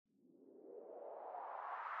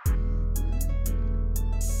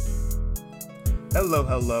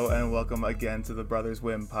Hello, and welcome again to the Brothers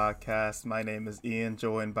Win podcast. My name is Ian,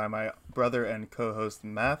 joined by my brother and co-host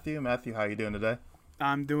Matthew. Matthew, how you doing today?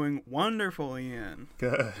 I'm doing wonderful, Ian.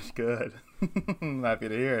 Good. I'm happy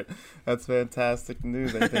to hear it. That's fantastic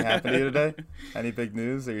news. Anything happened to you today? Any big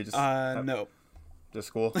news, or you just no, just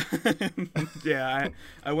school? Yeah,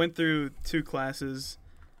 I went through two classes.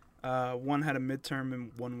 One had a midterm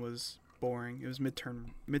and one was boring. It was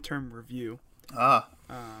midterm review.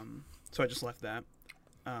 So I just left that.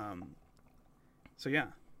 So yeah,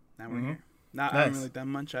 now we're here. I haven't really done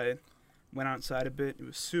much. I went outside a bit. It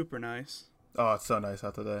was super nice. Oh, it's so nice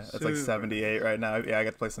out today. It's like 78 right now. Yeah, I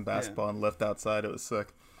got to play some basketball and lift outside. It was sick.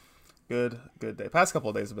 Good day. Past couple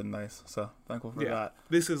of days have been nice, so thankful for that.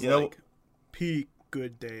 This is peak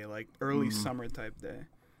good day, like early summer type day.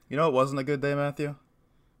 You know, it wasn't a good day, Matthew.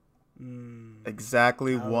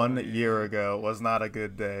 Exactly 1 year ago was not a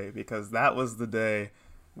good day, because that was the day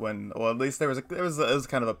when, well, at least it was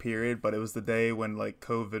kind of a period, but it was the day when like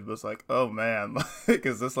COVID was like, oh man, like,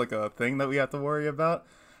 is this like a thing that we have to worry about?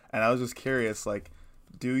 And I was just curious, like,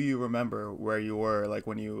 do you remember where you were, like,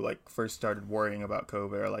 when you, like, first started worrying about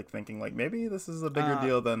COVID, or, like, thinking, like, maybe this is a bigger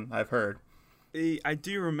deal than I've heard? I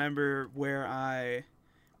do remember where I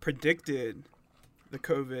predicted the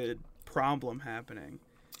COVID problem happening.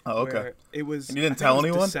 Oh, okay. It was, and you didn't tell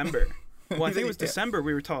anyone? December. Well, I think it was December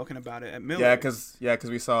we were talking about it at Miller's. Yeah, because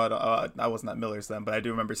we saw it. I wasn't at Miller's then, but I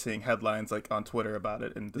do remember seeing headlines, like, on Twitter about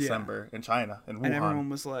it in December in China, in Wuhan. And everyone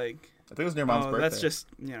was like, I think it was near Mom's birthday. That's just,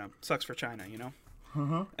 sucks for China,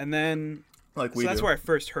 Mm-hmm. And then, that's where I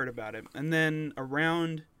first heard about it. And then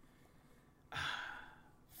around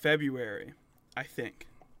February, I think,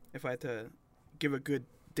 if I had to give a good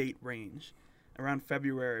date range, around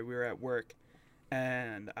February we were at work,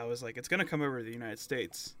 and I was like, it's going to come over to the United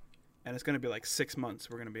States, and it's going to be like 6 months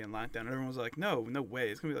we're going to be in lockdown. And everyone was like, no way,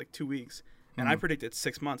 it's going to be like 2 weeks. And I predicted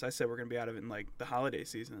 6 months. I said we're going to be out of it in like the holiday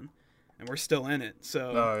season. And we're still in it,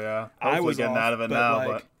 so I was getting out of it now.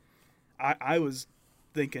 But I was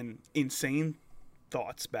thinking insane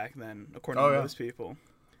thoughts back then, according to most people.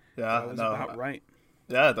 Yeah, that was about right.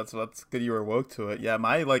 Yeah, that's good. You were woke to it. Yeah,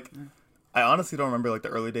 I honestly don't remember like the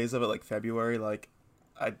early days of it, like February. Like,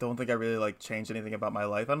 I don't think I really like changed anything about my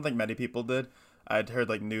life. I don't think many people did. I'd heard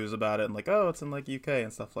like news about it and like, oh, it's in like UK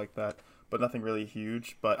and stuff like that, but nothing really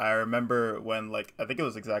huge. But I remember when, like, I think it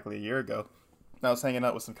was exactly a year ago, I was hanging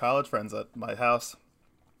out with some college friends at my house,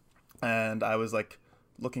 and I was like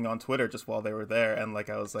looking on Twitter just while they were there, and like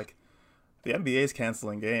I was like, the NBA's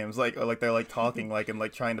canceling games, like they're like talking like and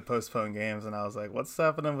like trying to postpone games, and I was like, what's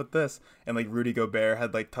happening with this? And like Rudy Gobert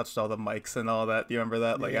had like touched all the mics and all that. Do you remember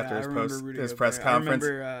that? Like after his press conference, I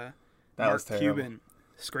remember that was terrible. Cuban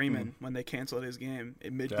screaming when they canceled his game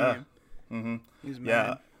in mid game. Mm-hmm. He was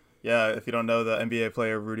mad. Yeah. If you don't know the NBA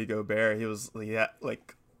player Rudy Gobert,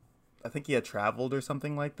 I think he had traveled or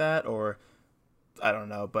something like that, or I don't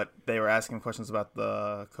know, but they were asking questions about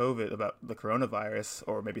the COVID, about the coronavirus,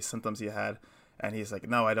 or maybe symptoms he had, and he's like,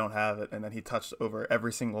 no, I don't have it. And then he touched over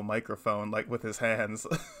every single microphone, like with his hands,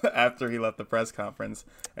 after he left the press conference.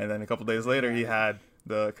 And then a couple days later, he had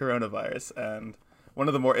the coronavirus. And one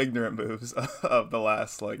of the more ignorant moves of the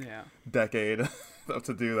last decade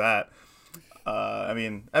to do that. I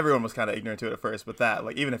mean, everyone was kind of ignorant to it at first, but that,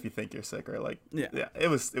 like, even if you think you're sick, or like, it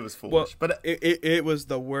was foolish. Well, but it was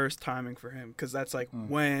the worst timing for him, because that's like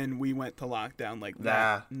when we went to lockdown, like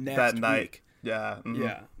that night. Week. Yeah,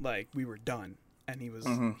 yeah, like we were done, and he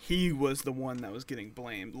was the one that was getting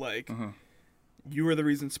blamed. Like, you were the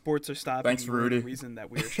reason sports are stopping. Thanks, Rudy. The reason that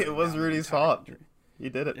we were it was Rudy's fault. Country. He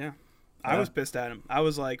did it. Yeah, I was pissed at him. I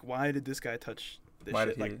was like, why did this guy touch this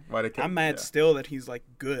shit? I'm mad still that he's like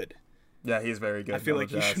good. Yeah, he's very good. I feel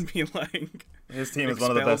like he should be like. His team is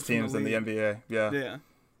one of the best teams in the NBA. Yeah.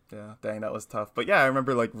 Dang, that was tough. But yeah, I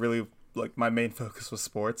remember like really like my main focus was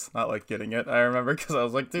sports, not like getting it. I remember because I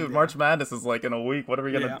was like, dude, March Madness is like in a week. What are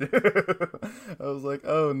we gonna do? I was like,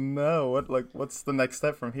 oh no, what's the next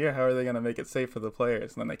step from here? How are they gonna make it safe for the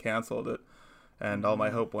players? And then they canceled it, and all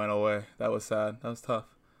my hope went away. That was sad. That was tough.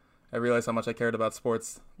 I realized how much I cared about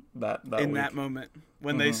sports that week. In that moment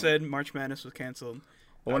when they said March Madness was canceled.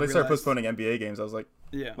 Well, when they started postponing NBA games, I was like,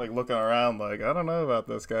 like looking around, like, I don't know about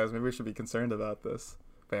this, guys. Maybe we should be concerned about this.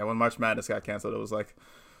 But yeah, when March Madness got canceled, it was like,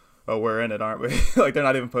 oh, we're in it, aren't we? Like, they're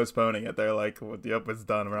not even postponing it. They're like, well, yep, it's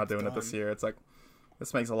done. We're not doing it this year. It's like,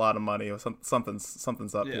 this makes a lot of money.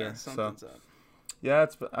 Something's up here. Something's up. Yeah,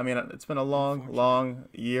 it's been a long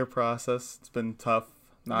year process. It's been tough.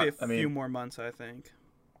 Maybe a few more months, I think.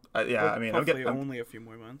 Hopefully only a few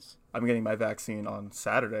more months. I'm getting my vaccine on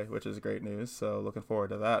Saturday, which is great news. So looking forward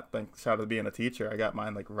to that. Thanks, shout out to being a teacher. I got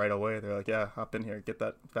mine like right away. They're like, yeah, hop in here, get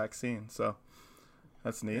that vaccine. So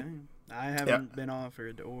That's neat. Yeah. I haven't been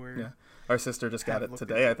offered or. Yeah. Our sister just got it looked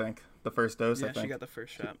today, into I think. The first dose, I Yeah, think. she got the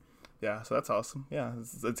first shot. Yeah, so that's awesome. Yeah,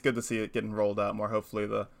 it's good to see it getting rolled out more. Hopefully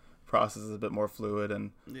the process is a bit more fluid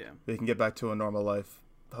and Yeah. we can get back to a normal life.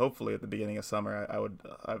 Hopefully at the beginning of summer.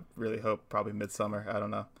 I really hope probably midsummer. I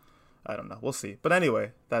don't know. We'll see. But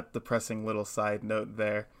anyway, that depressing little side note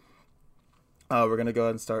there. We're going to go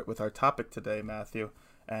ahead and start with our topic today, Matthew.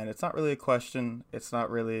 And it's not really a question. It's not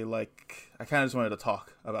really like, I kind of just wanted to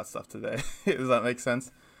talk about stuff today. Does that make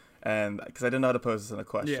sense? And because I didn't know how to pose this in a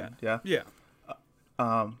question. Yeah? Yeah.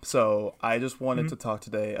 So I just wanted to talk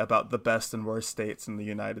today about the best and worst states in the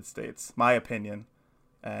United States. My opinion.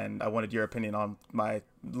 And I wanted your opinion on my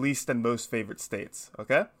least and most favorite states.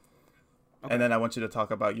 Okay? And then I want you to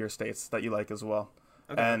talk about your states that you like as well.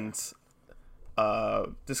 Okay. And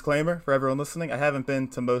disclaimer for everyone listening, I haven't been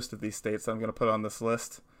to most of these states that I'm going to put on this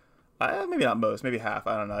list. Maybe not most, maybe half.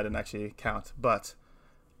 I don't know. I didn't actually count. But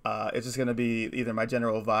it's just going to be either my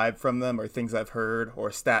general vibe from them or things I've heard or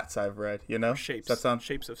stats I've read, you know? Shapes. Does that sound?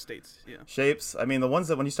 Shapes of states, yeah. Shapes. I mean, the ones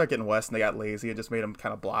that when you start getting west and they got lazy, it just made them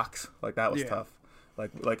kind of blocks. Like, that was tough.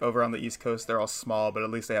 Like over on the East Coast, they're all small, but at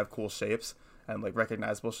least they have cool shapes and, like,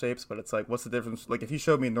 recognizable shapes. But it's like, what's the difference? Like, if you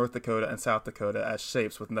showed me North Dakota and South Dakota as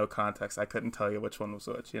shapes with no context, I couldn't tell you which one was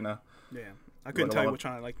which, you know? Yeah. I couldn't tell you which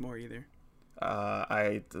one I liked more either.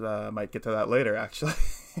 I might get to that later, actually.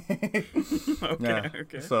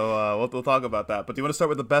 Okay. So we'll talk about that. But do you want to start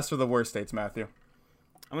with the best or the worst states, Matthew?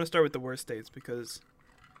 I'm going to start with the worst states because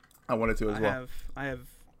I wanted to as well. I have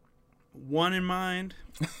one in mind.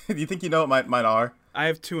 Do you think you know what mine are? I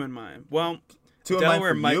have two in mind. Well, two in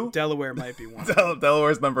Delaware mind for you? Delaware might be one.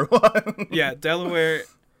 Delaware's number one. Yeah, Delaware.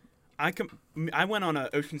 I went on an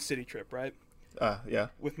Ocean City trip, right? Yeah.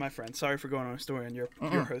 With my friend. Sorry for going on a story on your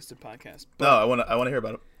hosted podcast. But no, I want to hear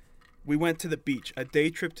about it. We went to the beach, a day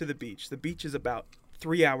trip to the beach. The beach is about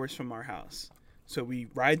 3 hours from our house. So we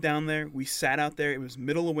ride down there. We sat out there. It was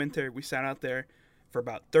middle of winter. We sat out there for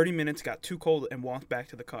about 30 minutes, got too cold, and walked back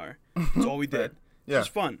to the car. That's all we did. Right. Yeah.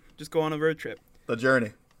 Just fun. Just go on a road trip. The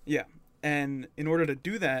journey. Yeah. And in order to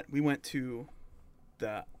do that, we went to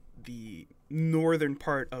the northern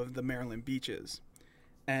part of the Maryland beaches.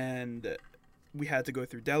 And we had to go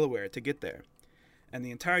through Delaware to get there. And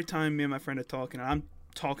the entire time me and my friend are talking, and I'm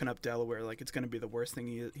talking up Delaware like it's going to be the worst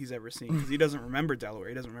thing he's ever seen because he doesn't remember Delaware.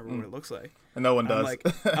 He doesn't remember what it looks like. And no one does.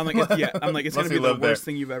 I'm like, it's going to be the worst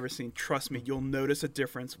thing you've ever seen. Trust me, you'll notice a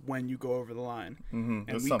difference when you go over the line. Mm-hmm.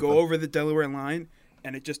 And we go over the Delaware line,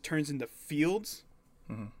 and it just turns into fields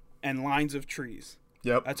and lines of trees.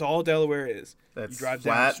 Yep. That's all Delaware is. That's you drive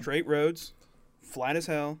flat. down straight roads, flat as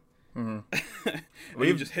hell. And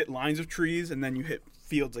you just hit lines of trees, and then you hit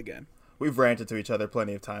fields again. We've ranted to each other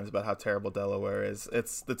plenty of times about how terrible Delaware is.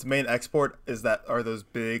 Its main export are those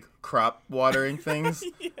big crop watering things.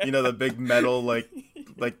 Yeah. You know, the big metal like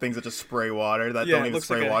things that just spray water that don't even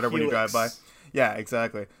spray water when you drive by. Yeah,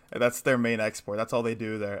 exactly. That's their main export. That's all they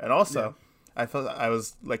do there. And also, I felt I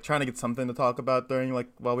was like trying to get something to talk about during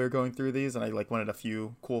while we were going through these, and I wanted a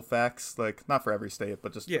few cool facts, not for every state,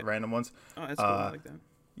 but just random ones. Oh, that's cool. I like that.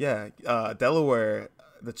 Yeah, Delaware,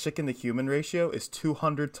 the chicken to human ratio is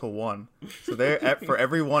 200 to 1. So for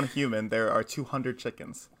every one human, there are 200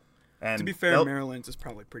 chickens. And to be fair, Maryland's is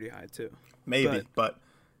probably pretty high too. Maybe, but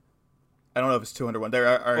I don't know if it's 201. There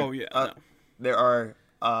are there are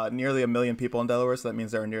nearly 1 million people in Delaware, so that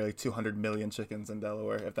means there are nearly 200 million chickens in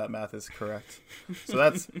Delaware, if that math is correct. So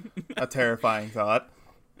that's a terrifying thought.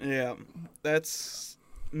 Yeah, that's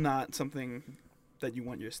not something that you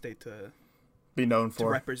want your state to be known for. To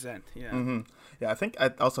represent, yeah. Mm-hmm. Yeah, I think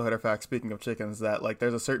I also heard a fact, speaking of chickens, that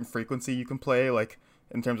there's a certain frequency you can play,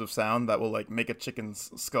 in terms of sound, that will make a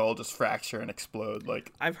chicken's skull just fracture and explode.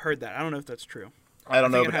 I've heard that. I don't know if that's true. I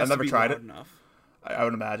don't know, but I've never tried it. Enough. I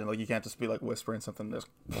would imagine you can't just be whispering something just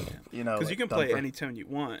because you can play any tone you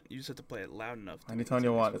want. You just have to play it loud enough. Any tone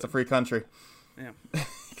you want. It's a free country. Yeah. You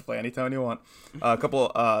can play any tone you want. A couple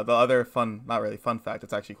the other not really fun fact,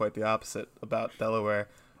 it's actually quite the opposite about Delaware.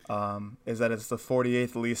 Is that it's the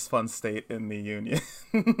 48th least fun state in the union.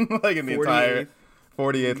 In the entire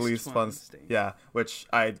 48th least fun state. Yeah, which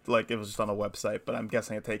it was just on a website, but I'm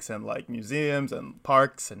guessing it takes in museums and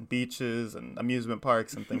parks and beaches and amusement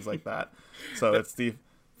parks and things like that. So it's the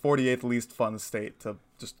 48th least fun state to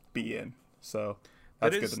just be in. So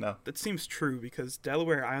that's good to know. That seems true because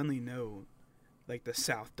Delaware, I only know the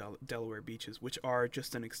South Delaware beaches, which are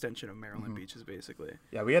just an extension of Maryland beaches, basically.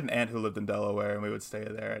 Yeah, we had an aunt who lived in Delaware, and we would stay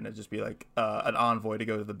there, and it'd just be an envoy to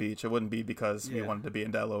go to the beach. It wouldn't be because we wanted to be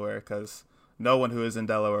in Delaware, because no one who is in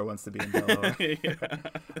Delaware wants to be in Delaware.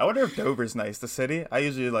 I wonder if Dover's nice, the city. I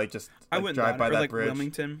usually just drive by that bridge.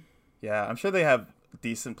 Wilmington. Yeah, I'm sure they have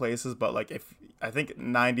decent places, but like if I think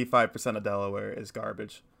 95% of Delaware is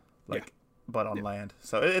garbage, like Yeah. but on Yeah. land.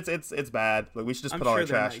 So it's bad. Like we should just I'm put all sure our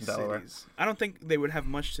they're trash nice in Delaware. cities. I don't think they would have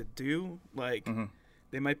much to do. Like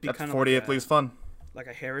they might be That's kind of 40th like least fun. like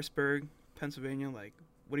a Harrisburg, Pennsylvania. Like,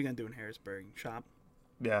 what are you gonna do in Harrisburg? Shop?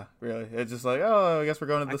 Yeah, really. It's just like, oh, I guess we're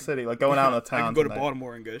going to the city. Like going out in the town. I could go tonight. to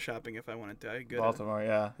Baltimore and go shopping if I wanted to. I could go Baltimore,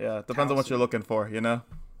 yeah. Depends on what Towson. you're looking for, you know?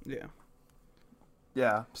 To, yeah.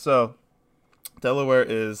 Yeah. So Delaware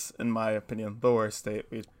is, in my opinion, the worst state.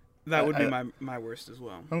 That would be my worst as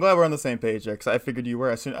well. I'm glad we're on the same page there, because I figured you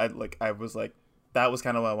were. As soon I was like, that was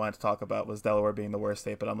kind of what I wanted to talk about, was Delaware being the worst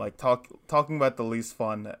state. But I'm like, talking about the least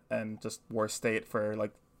fun and just worst state for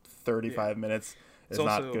like 35 minutes is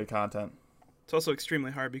not good content. It's also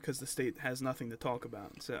extremely hard because the state has nothing to talk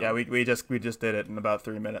about. So Yeah, we just did it in about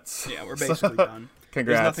 3 minutes. yeah, we're basically done.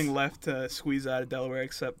 Congrats. There's nothing left to squeeze out of Delaware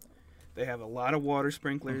except they have a lot of water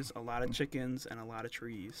sprinklers, a lot of chickens, and a lot of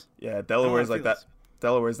trees. Yeah, Delaware's like that.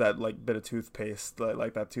 Delaware's that like bit of toothpaste,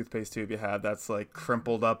 like that toothpaste tube you have that's like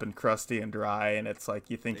crimpled up and crusty and dry, and it's like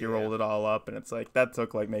you think you rolled it all up, and it's like that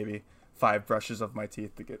took like maybe 5 brushes of my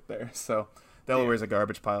teeth to get there. So Delaware's a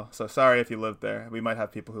garbage pile. So sorry if you lived there. We might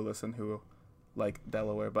have people who listen who like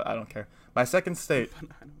Delaware, but I don't care. My second state.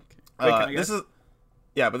 Wait, this is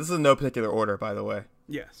but this is in no particular order, by the way.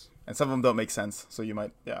 Yes. And some of them don't make sense, so you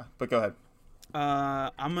might but go ahead.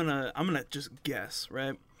 I'm gonna just guess,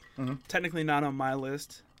 right? Technically not on my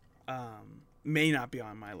list. May not be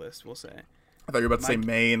on my list. We'll say. I thought you were about to say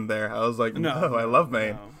Maine there. I was like, no, I love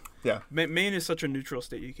Maine. No. Yeah. Maine is such a neutral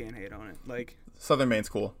state. You can't hate on it. Like Southern Maine's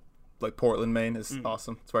cool. Like Portland, Maine is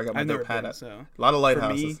awesome. That's where I got my dope hat at. So a lot of for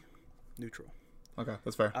lighthouses. me, neutral. Okay,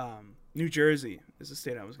 that's fair. New Jersey is the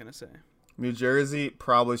state I was gonna say. New Jersey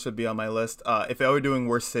probably should be on my list. If I were doing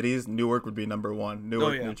worst cities, Newark would be number 1.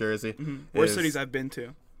 Newark, New Jersey. Worst cities I've been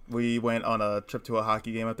to. We went on a trip to a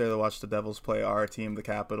hockey game out there to watch the Devils play our team, the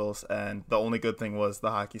Capitals, and the only good thing was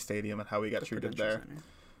the hockey stadium and how we got treated there. Center.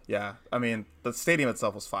 Yeah, I mean, the stadium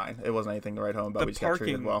itself was fine. It wasn't anything to write home about. We just got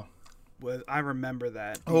treated well. I remember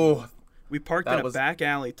that. Oh, we parked in a back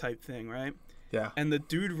alley type thing, right? Yeah. And the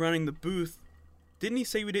dude running the booth, didn't he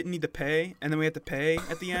say we didn't need to pay, and then we had to pay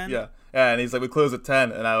at the end? Yeah, and he's like, we close at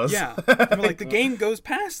 10, and I was... Yeah, and we're like, the game goes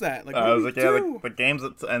past that. Like, I was like, the game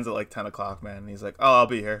ends at like 10 o'clock, man. And he's like, oh, I'll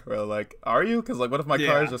be here. We're like, are you? Because like, what if my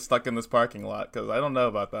car is just stuck in this parking lot? Because I don't know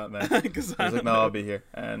about that, man. He's like, no, I'll be here.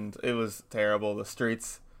 And it was terrible. The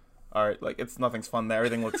streets are like, nothing's fun there.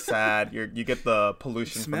 Everything looks sad. You get the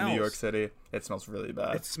pollution from New York City. It smells really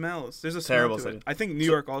bad. It smells. There's a terrible smell to city. it. I think New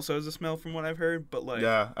York also has a smell from what I've heard, but like...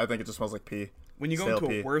 Yeah, I think it just smells like pee. When you go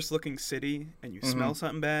into a worse-looking city and you smell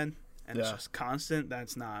something bad and it's just constant,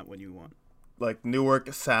 that's not what you want. Like,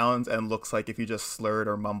 Newark sounds and looks like if you just slurred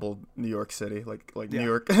or mumbled New York City. Like New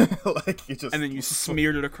York. Like, you just... And then you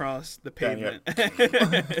smeared it across the pavement.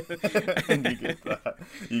 And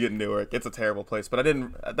you get Newark. It's a terrible place. But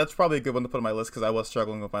that's probably a good one to put on my list because I was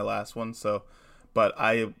struggling with my last one. So, but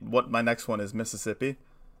my next one is Mississippi.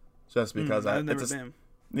 Just because I've never been.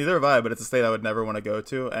 Neither have I, but it's a state I would never want to go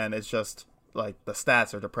to. And it's just... like the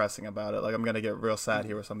stats are depressing about it. Like I'm gonna get real sad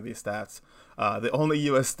here with some of these stats. The only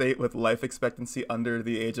U.S. state with life expectancy under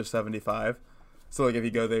the age of 75. So like if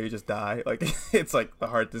you go there, you just die. Like it's like the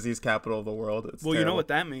heart disease capital of the world. It's terrible. You know what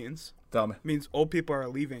that means? Tell me. It means old people are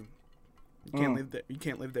leaving. You can't live there. You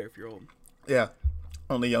can't live there if you're old. Yeah,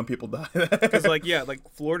 only young people die. Because like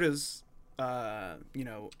Florida's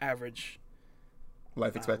average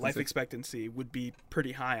life expectancy would be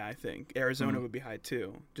pretty high, I think. Arizona would be high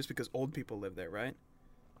too, just because old people live there, right?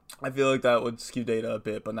 I feel like that would skew data a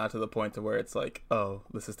bit, but not to the point to where it's like, oh,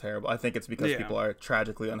 this is terrible. I think it's because people are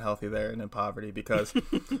tragically unhealthy there and in poverty because they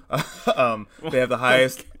have the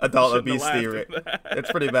highest adult obesity rate.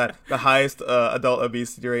 It's pretty bad. The highest adult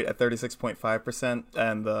obesity rate at 36.5%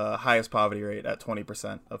 and the highest poverty rate at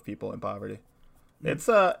 20% of people in poverty. It's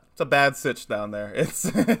a bad sitch down there.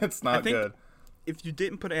 It's not good. If you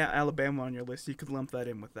didn't put Alabama on your list, you could lump that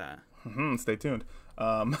in with that. Stay tuned.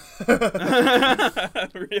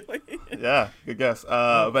 Really? Yeah, good guess.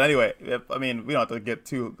 But anyway, I mean, we don't have to get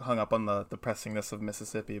too hung up on the depressingness of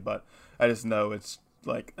Mississippi, but I just know it's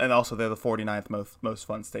like, and also they're the 49th most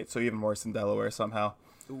fun state, so even worse than Delaware somehow.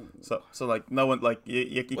 Ooh. So like no one like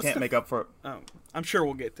you can't make up for it. Oh, I'm sure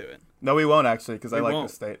we'll get to it. No, we won't actually because I like the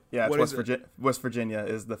state. Yeah, it's West Virginia. West Virginia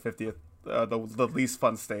is the 50th, the least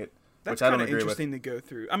fun state. That's which I don't kind of agree interesting with. to go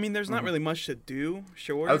through. I mean, there's not really much to do,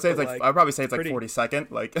 sure. I would say it's like I'd probably say it's like 42nd.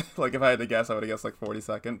 Like if I had to guess, I would have guessed like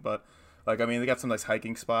 42nd. But like I mean, they got some nice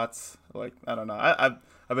hiking spots. Like I don't know. I've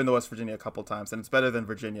been to West Virginia a couple times, and it's better than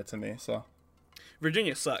Virginia to me. So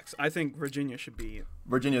Virginia sucks. I think Virginia should be.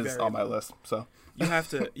 Virginia's Very on my low. list, so You have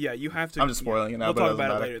to. Yeah, you have to. I'm just spoiling it now, We'll but it talk doesn't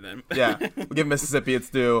about matter. it later then. Yeah, we'll give Mississippi its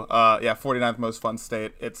due. 49th most fun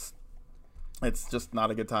state. It's just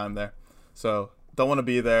not a good time there. So don't want to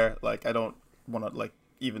be there. Like I don't want to like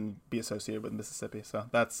even be associated with Mississippi. So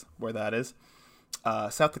that's where that is.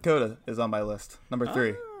 South Dakota is on my list, number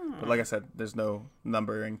 3. But like I said, there's no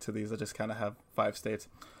numbering to these. I just kind of have 5 states.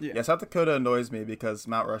 Yeah, South Dakota annoys me because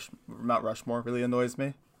Mount Rushmore really annoys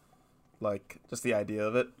me. Like just the idea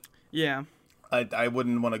of it. Yeah. I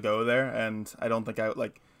wouldn't want to go there, and I don't think I would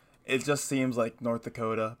like. It just seems like North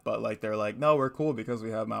Dakota, but like they're like, no, we're cool because we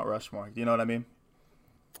have Mount Rushmore. You know what I mean?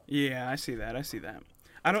 Yeah, I see that.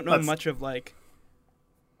 I don't know much of like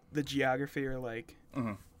the geography or like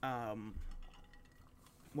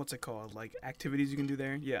what's it called? Like activities you can do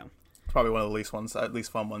there. Yeah. It's probably one of the least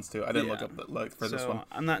fun ones too. I didn't look up for this one.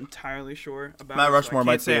 I'm not entirely sure about Mount Rushmore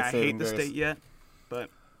might say be I hate the state yet, but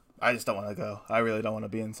I just don't want to go. I really don't want to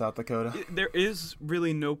be in South Dakota. There is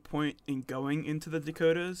really no point in going into the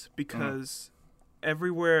Dakotas because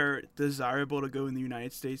everywhere desirable to go in the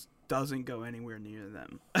United States doesn't go anywhere near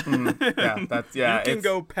them. You can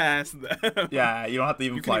go past them. Yeah, you don't have to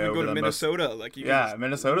even fly over them. You can even go to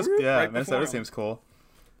Minnesota. Minnesota seems cool.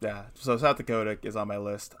 Yeah, so South Dakota is on my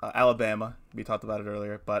list. Alabama, we talked about it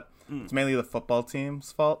earlier, but it's mainly the football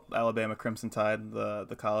team's fault. Alabama Crimson Tide,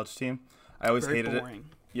 the college team. I always hated it.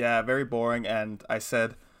 Yeah, very boring. And I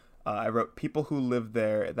said, I wrote, people who live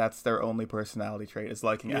there, that's their only personality trait is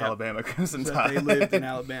liking Alabama Crimson Tide. They lived in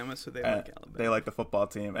Alabama, so they like Alabama. They like the football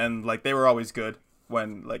team, and like they were always good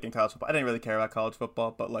when like in college football. I didn't really care about college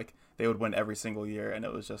football, but like they would win every single year, and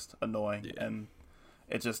it was just annoying. And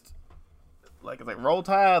it just it's like Roll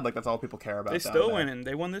Tide, like that's all people care about. They still winning.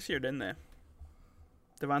 They won this year, didn't they?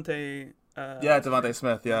 Devontae. Devontae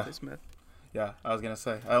Smith. Yeah. Devontae Smith. Yeah, I was gonna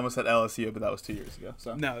say. I almost said LSU, but that was 2 years ago.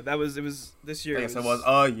 So no, it was this year. I guess it was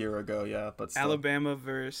a year ago. Yeah, but still. Alabama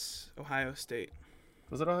versus Ohio State.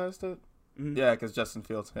 Was it Ohio State? Mm-hmm. Yeah, because Justin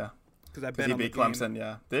Fields. Yeah. Because I bet on the game. Clemson.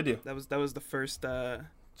 Yeah, did you? That was the first college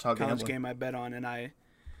gambling game I bet on, and I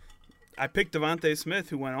picked Devontae Smith,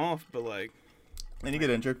 who went off, but like. And he get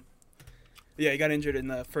injured. Yeah, he got injured in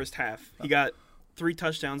the first half. He got 3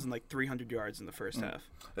 touchdowns and like 300 yards in the first half.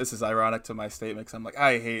 This is ironic to my statement because I'm like,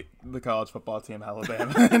 I hate the college football team,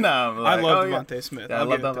 Alabama. No, like, I love Devontae Smith. Yeah, I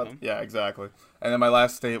love them. Yeah, exactly. And then my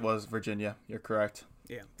last state was Virginia. You're correct.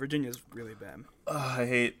 Yeah, Virginia's really bad. I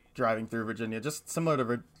hate driving through Virginia. Just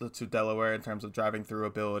similar to Delaware in terms of driving through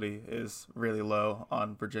ability is really low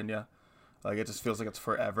on Virginia. Like, it just feels like it's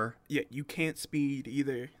forever. Yeah, you can't speed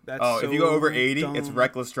either. If you go over 80, it's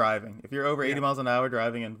reckless driving. If you're over 80 miles an hour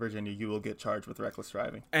driving in Virginia, you will get charged with reckless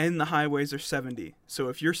driving. And the highways are 70. So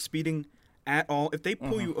if you're speeding at all, if they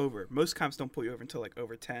pull you over, most cops don't pull you over until like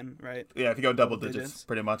over 10, right? Yeah, if you go double digits,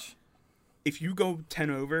 pretty much. If you go 10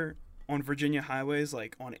 over on Virginia highways,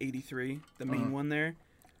 like on 83, the main one there,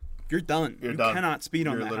 you're done. You cannot speed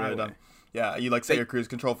on that highway. Done. Yeah, you set your cruise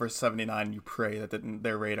control for 79 and you pray that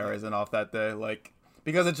their radar isn't off that day. Like,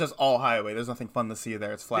 because it's just all highway. There's nothing fun to see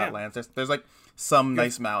there. It's flatlands. There's like some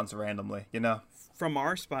nice mountains randomly, you know? From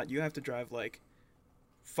our spot, you have to drive like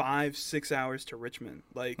 5-6 hours to Richmond.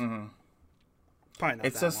 Like, probably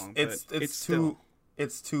not long, but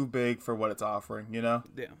it's too big for what it's offering, you know?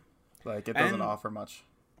 Yeah. Like, it doesn't offer much.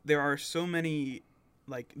 There are so many,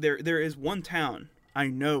 like, there is one town I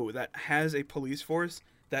know that has a police force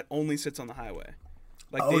that only sits on the highway.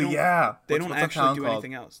 Like, they don't actually do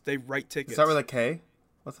anything else. They write tickets. Is that with a K?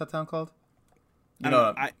 What's that town called? I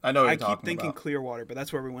know what you're talking about. I keep thinking about. Clearwater, but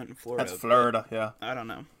that's where we went in Florida. That's Florida, yeah. I don't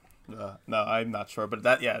know. No, I'm not sure, but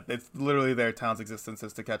it's literally their town's existence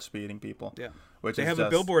is to catch speeding people. Yeah, they have a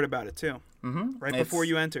billboard about it too. Mm-hmm. Right before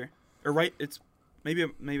you enter, or maybe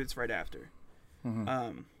it's right after. Mm-hmm.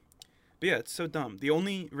 But yeah, it's so dumb. The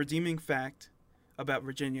only redeeming fact about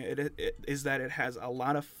Virginia it is that it has a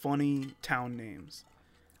lot of funny town names.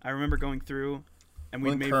 I remember going through, and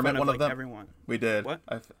we made fun of like everyone. We did. What?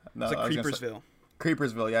 It's like Creepersville.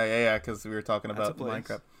 Creepersville, yeah, because we were talking about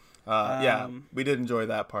Minecraft. We did enjoy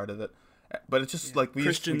that part of it, but it's just like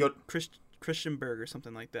Christianburg or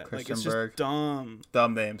something like that. Like, it's Christianburg. just dumb.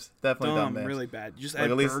 Dumb names. Definitely dumb names. Really bad. You just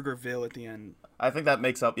add Burgerville at the end. I think that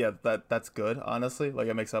makes up, that's good, honestly. Like,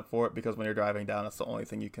 it makes up for it because when you're driving down, it's the only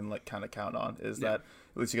thing you can, like, kind of count on is that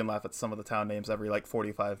at least you can laugh at some of the town names every, like,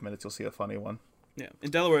 45 minutes. You'll see a funny one. Yeah,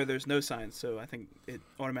 in Delaware there's no signs, so I think it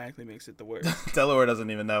automatically makes it the worst. Delaware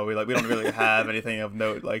doesn't even know. We don't really have anything of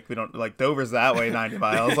note. Like we don't like Dover's that way 90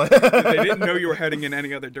 miles. They didn't know you were heading in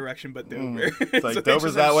any other direction but Dover. It's like So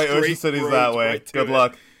Dover's that way, Ocean City's that way. Right Good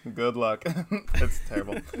luck. Good luck. It's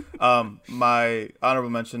terrible. My honorable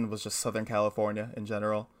mention was just Southern California in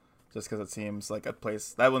general, just because it seems like a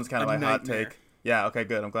place. That one's kind of my hot take. Yeah. Okay.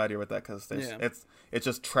 Good. I'm glad you're with that because it's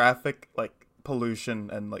just traffic, like pollution,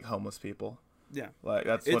 and like homeless people. Yeah, like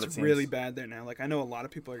that's what it seems. It's really bad there now. Like I know a lot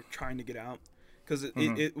of people are trying to get out because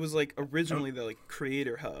it was like originally the like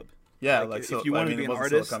creator hub. Yeah, like if you want to be an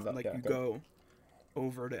artist, like you go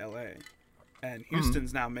over to LA, and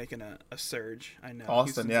Houston's now making a surge. I know.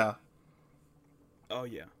 Austin, yeah. Oh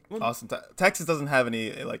yeah. Well, Austin, Texas doesn't have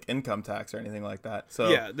any like income tax or anything like that,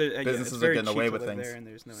 so businesses are getting away with things. There and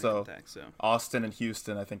there's no income tax, so Austin and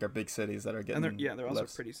Houston, I think, are big cities that are getting. And they're also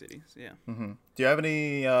pretty cities. Yeah. Do you have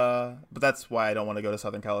any? But that's why I don't want to go to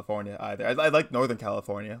Southern California either. I like Northern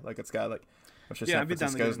California. Like it's got like, I'm sure San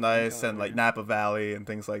Francisco's nice and like Napa Valley and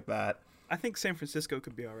things like that. I think San Francisco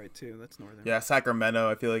could be all right too. That's northern. Yeah, Sacramento,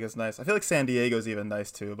 I feel like it's nice. I feel like San Diego's even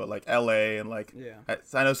nice too, but like LA and like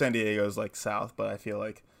I know San Diego's like south, but I feel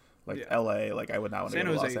like LA, like I would not want to go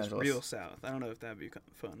to Los Angeles. San Jose is real south. I don't know if that'd be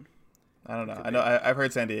fun. I don't know. I've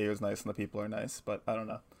heard San Diego's nice and the people are nice, but I don't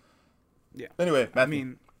know. Yeah. Anyway, Matthew. I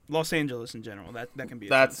mean, Los Angeles in general, that can be.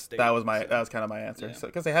 That was kind of my answer. Yeah. So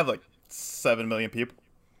because they have like 7 million people.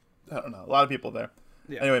 I don't know, a lot of people there.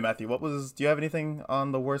 Yeah. Anyway, Matthew, do you have anything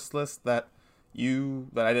on the worst list that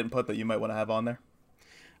I didn't put that you might want to have on there?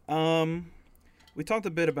 We talked a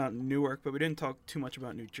bit about Newark, but we didn't talk too much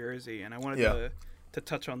about New Jersey, and I wanted to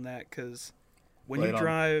touch on that because when you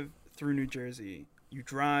drive through New Jersey, you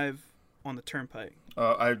drive on the turnpike.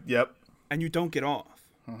 Yep. And you don't get off.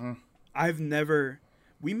 Mm-hmm.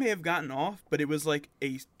 We may have gotten off, but it was like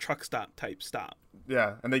a truck stop type stop.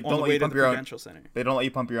 Yeah, and they don't let you pump your own. They don't let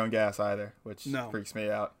you pump your own gas either, which freaks me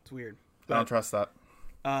out. It's weird. I don't trust that.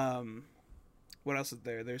 What else is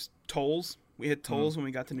there? There's tolls. We hit tolls when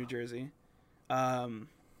we got to New Jersey.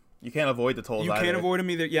 You can't avoid the tolls. You can't avoid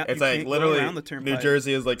them either. Yeah, it's like literally around the turnpike. New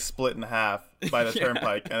Jersey is like split in half by the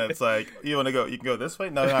turnpike, and it's like you want to go. You can go this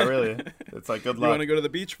way. No, not really. It's like good luck. You want to go to the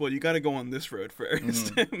beach? Well, you got to go on this road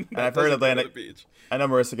first. And I've heard Atlantic. Beach. I know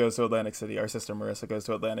Marissa goes to Atlantic City. Our sister Marissa goes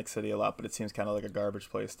to Atlantic City a lot, but it seems kind of like a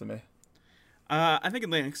garbage place to me. I think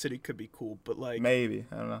Atlantic City could be cool, but like maybe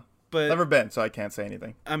I don't know. But never been, so I can't say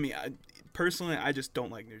anything. I mean, personally, I just don't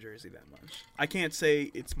like New Jersey that much. I can't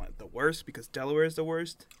say it's the worst because Delaware is the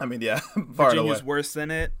worst. I mean, yeah, Virginia's worse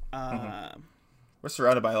than it. We're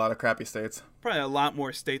surrounded by a lot of crappy states. Probably a lot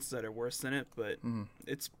more states that are worse than it, but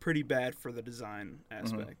it's pretty bad for the design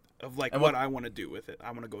aspect of like what I want to do with it.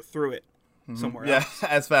 I want to go through it somewhere else. Yeah,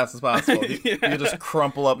 as fast as possible. You just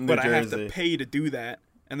crumple up New Jersey. But I have to pay to do that.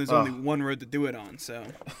 And there's only one road to do it on, so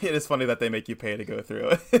it is funny that they make you pay to go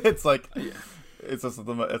through it. It's like,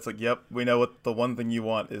 it's like, yep, we know what the one thing you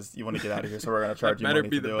want is. You want to get out of here, so we're gonna charge you money to do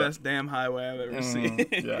it. Better be the best damn highway I've ever seen.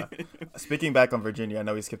 Yeah. Speaking back on Virginia, I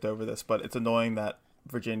know we skipped over this, but it's annoying that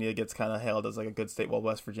Virginia gets kind of hailed as like a good state, while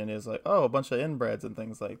West Virginia is like, oh, a bunch of inbreds and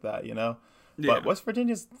things like that, you know. Yeah. But West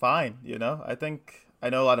Virginia's fine, you know. I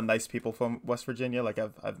know a lot of nice people from West Virginia. Like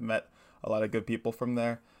I've met a lot of good people from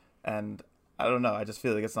there, and I don't know. I just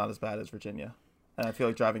feel like it's not as bad as Virginia. And I feel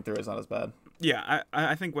like driving through it is not as bad. Yeah,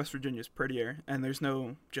 I think West Virginia is prettier. And there's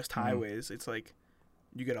no just highways. It's like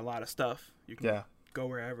you get a lot of stuff. You can go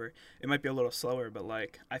wherever. It might be a little slower, but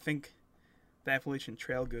like I think the Appalachian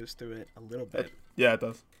Trail goes through it a little bit. Yeah, it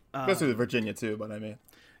does. It goes through Virginia too, but I mean.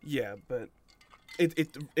 Yeah, but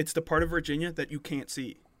it's the part of Virginia that you can't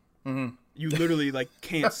see. Mm-hmm. You literally like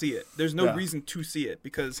can't see it. There's no reason to see it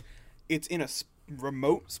because it's in a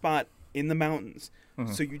remote spot in the mountains,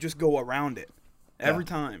 so you just go around it every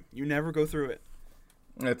time. You never go through it.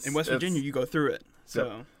 In West Virginia, you go through it.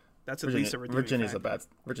 So that's at least a redeeming factor.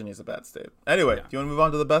 Virginia's a bad state. Anyway, do you want to move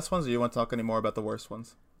on to the best ones, or do you want to talk any more about the worst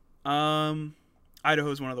ones?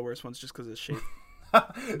 Idaho's one of the worst ones just because of shape.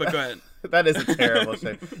 But go ahead. That is a terrible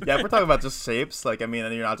shape. Yeah, if we're talking about just shapes, like I mean,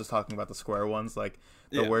 and you're not just talking about the square ones, like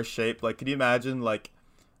the worst shape. Like, could you imagine like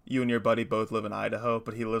you and your buddy both live in Idaho,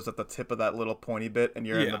 but he lives at the tip of that little pointy bit, and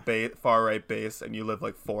you're in the far right base, and you live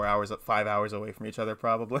like 5 hours away from each other,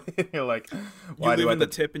 probably. You're like, why you live in the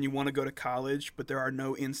tip, and you want to go to college, but there are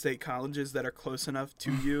no in-state colleges that are close enough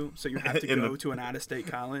to you, so you have to go to an out-of-state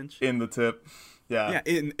college. In the tip, yeah.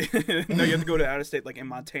 No, you have to go to out-of-state, like in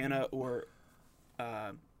Montana or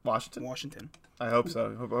Washington. I hope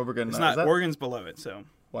so. Hope we're getting. It's not. Oregon's below it, so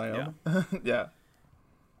Wyoming. Yeah.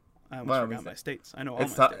 I almost Well, forgot my states. I know all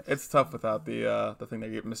it's my tough. states. It's tough without the thing that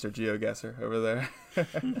you Mr. GeoGuessr over there.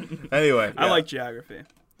 Anyway, I yeah. like geography.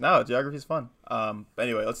 No, geography's fun.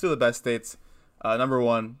 Anyway, let's do the best states. Number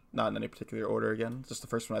one, not in any particular order again, just the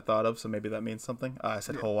first one I thought of, so maybe that means something. I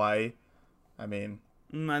said Hawaii. I mean,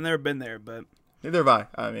 I've never been there, but neither have I.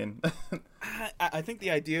 I mean, I think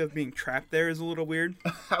the idea of being trapped there is a little weird.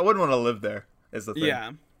 I wouldn't want to live there, is the thing.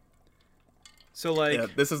 Yeah. So, like... Yeah,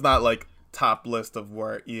 this is not, like, top list of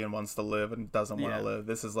where Ian wants to live and doesn't want to live.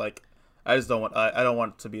 This is, like, I just don't want... I don't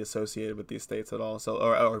want to be associated with these states at all, so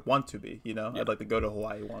or want to be, you know? Yeah. I'd like to go to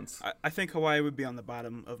Hawaii once. I think Hawaii would be on the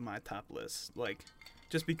bottom of my top list, like,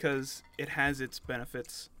 just because it has its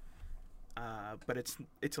benefits, but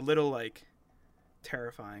it's a little, like...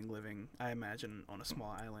 terrifying living, I imagine, on a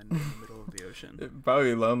small island in the middle of the ocean. It'd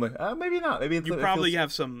probably be lonely. Maybe not. Maybe you probably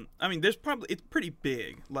have some. I mean, it's pretty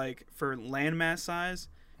big. Like for landmass size,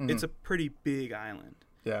 it's a pretty big island.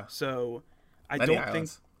 Yeah. So I don't think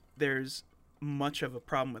there's much of a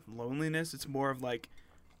problem with loneliness. It's more of like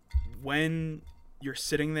when you're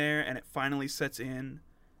sitting there and it finally sets in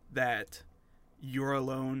that you're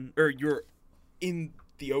alone or you're in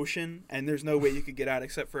the ocean and there's no way you could get out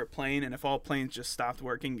except for a plane, and if all planes just stopped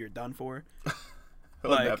working, you're done for.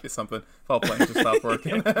 Wouldn't that be something? If all planes just stopped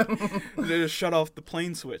working. They just shut off the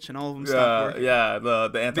plane switch and all of them stop working. Yeah, the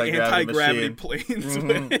anti-gravity machine. plane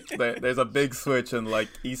switch. There's a big switch in like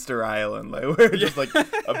Easter Island, like where just like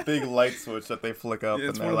a big light switch that they flick up, it's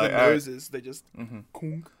and they're one like, of the noses. They just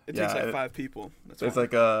it takes like 5 people. There's like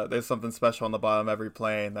there's something special on the bottom of every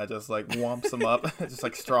plane that just like whomps them up. It's just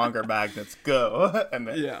like stronger magnets go, and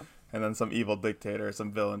then some evil dictator or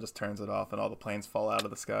some villain just turns it off, and all the planes fall out of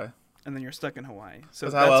the sky. And then you're stuck in Hawaii. So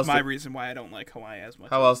that's my reason why I don't like Hawaii as much.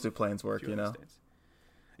 How else do planes work, you know? States.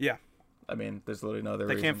 Yeah. I mean, there's literally no other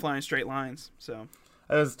reason. They can't fly in straight lines, so.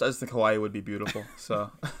 I just think Hawaii would be beautiful, so.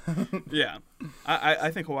 Yeah. I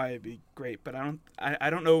think Hawaii would be great, but I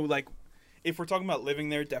don't know, like, if we're talking about living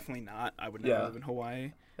there, definitely not. I would never live in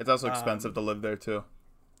Hawaii. It's also expensive to live there, too.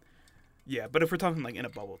 Yeah, but if we're talking, like, in a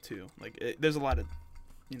bubble, too, like, there's a lot of,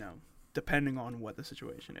 you know, depending on what the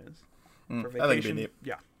situation is. For vacation, I think it'd be neat.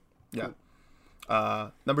 Yeah.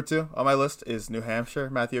 Yeah. Number 2 on my list is New Hampshire.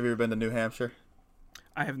 Matthew, have you ever been to New Hampshire?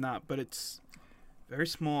 I have not, but it's very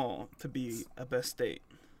small to be a best state.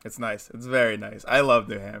 It's nice. It's very nice. I love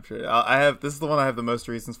New Hampshire. This is the one I have the most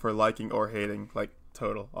reasons for liking or hating, like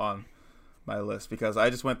total, on my list, because I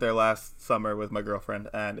just went there last summer with my girlfriend,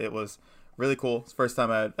 and it was really cool. It's the first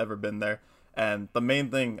time I'd ever been there, and the main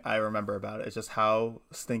thing I remember about it is just how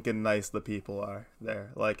stinking nice the people are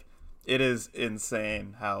there. Like, it is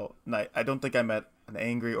insane how nice. I don't think I met an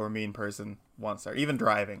angry or mean person once there, even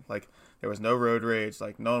driving. Like, there was no road rage.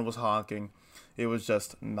 Like, no one was honking. It was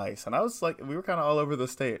just nice. And I was like, we were kind of all over the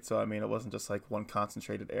state. So, I mean, it wasn't just like one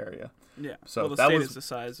concentrated area. Yeah. So well, the state is the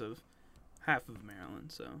size of half of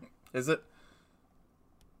Maryland. So. Is it?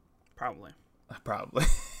 Probably.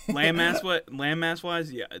 Landmass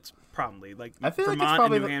wise, yeah, it's probably like I feel Vermont like it's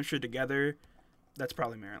probably and New Hampshire together. That's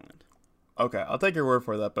probably Maryland. Okay, I'll take your word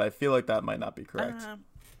for that, but I feel like that might not be correct.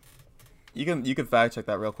 You can fact check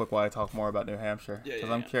that real quick while I talk more about New Hampshire, because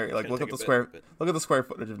I'm curious. Like, look at the square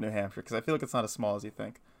footage of New Hampshire, because I feel like it's not as small as you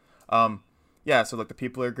think. Yeah, so like the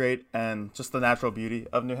people are great, and just the natural beauty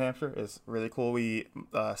of New Hampshire is really cool. We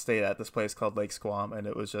stayed at this place called Lake Squam, and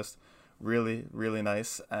it was just really, really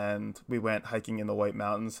nice. And we went hiking in the White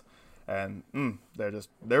Mountains, and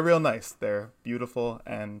they're real nice. They're beautiful,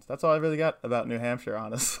 and that's all I really got about New Hampshire,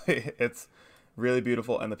 honestly. It's really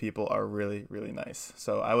beautiful, and the people are really, really nice.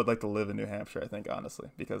 So I would like to live in New Hampshire, I think, honestly,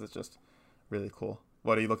 because it's just really cool.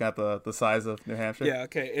 What are you looking at, the size of New Hampshire? Yeah,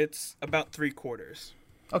 okay, it's about 3/4.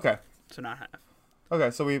 Okay. So not half.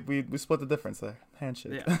 Okay, so we split the difference there.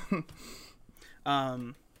 Handshake. Yeah.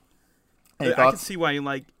 I can see why you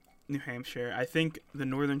like New Hampshire. I think the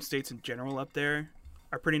northern states in general up there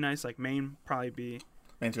are pretty nice. Like Maine,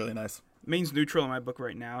 Maine's really nice. Maine's neutral in my book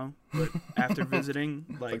right now, but after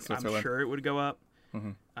visiting, like I'm sure it would go up.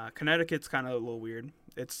 Mm-hmm. Connecticut's kind of a little weird.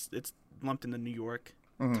 It's lumped in the New York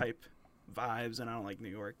type vibes, and I don't like New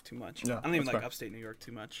York too much. Yeah, I don't even like upstate New York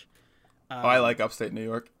too much. I like upstate New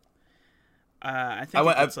York. I think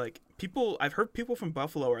it's like people. I've heard people from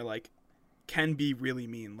Buffalo are like can be really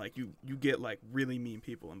mean. Like you get like really mean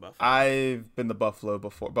people in Buffalo. I've been to Buffalo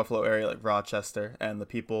before, Buffalo area, like Rochester, and the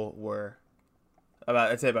people were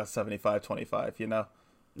I'd say about 75-25, you know?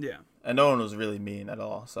 Yeah. And no one was really mean at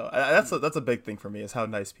all. So that's a big thing for me, is how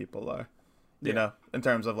nice people are, you know, in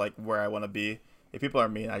terms of like where I want to be. If people are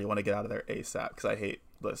mean, I want to get out of there ASAP, because I hate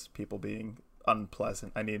people being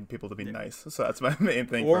unpleasant. I need people to be nice. So that's my main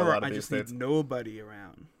thing for a lot of these states. Or I just need nobody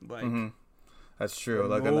around. Like, That's true.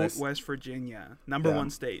 Like a nice West Virginia, number one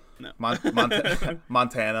state. No.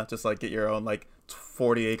 Montana, just like get your own like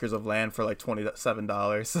 40 acres of land for like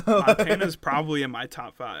 $27. Montana's probably in my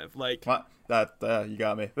top 5. Like that, you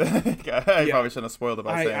got me. I probably shouldn't have spoiled it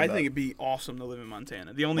by saying that. I think it'd be awesome to live in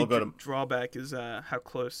Montana. The only drawback is how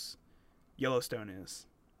close Yellowstone is.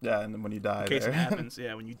 Yeah, and then when you die, in case it happens,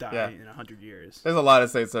 when you die in 100 years. There's a lot of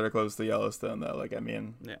states that are close to Yellowstone, though. Like, I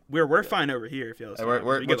mean, we're fine over here if Yellowstone.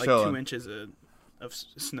 We're get like chilling. 2 inches of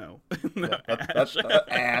snow. That's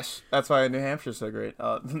ash. That's why New Hampshire's so great.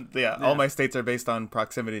 All my states are based on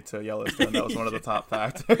proximity to Yellowstone. That was one of the top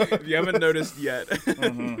facts. If you haven't noticed yet.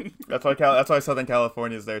 That's why Southern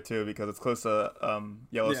California is there too, because it's close to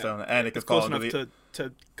Yellowstone, and it could fall into the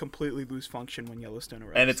to completely lose function when Yellowstone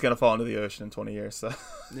arrives. and it's gonna fall into the ocean in 20 years. So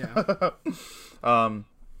yeah.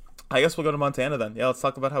 I guess we'll go to Montana then. Yeah, let's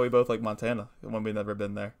talk about how we both like Montana when we've never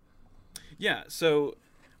been there. Yeah, so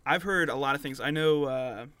I've heard a lot of things. I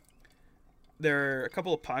know there are a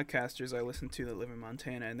couple of podcasters I listen to that live in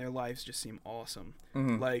Montana, and their lives just seem awesome.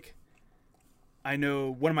 Mm-hmm. Like, I know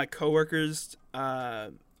one of my coworkers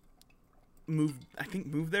moved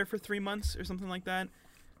there for 3 months or something like that,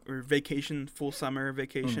 or full summer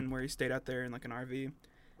vacation where he stayed out there in like an RV,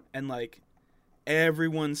 and like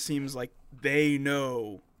everyone seems like they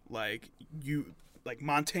know like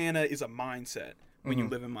Montana is a mindset when you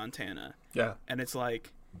live in Montana. Yeah, and it's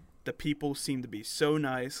like the people seem to be so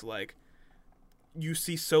nice. Like, you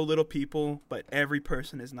see so little people, but every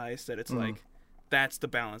person is nice that it's like, that's the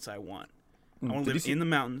balance I want. I want to live in the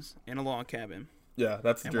mountains in a log cabin. Yeah,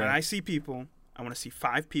 that's the dream. And when I see people, I want to see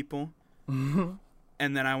 5 people,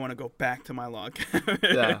 and then I want to go back to my log cabin.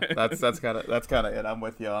 Yeah, that's kind of it. I'm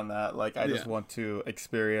with you on that. Like, I just want to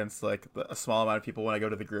experience like a small amount of people when I go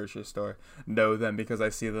to the grocery store, know them because I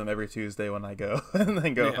see them every Tuesday when I go, and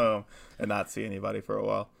then go home and not see anybody for a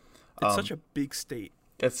while. It's such a big state.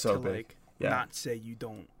 It's so to big. Like, not say you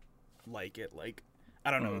don't like it. Like, I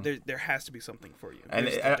don't know. There has to be something for you.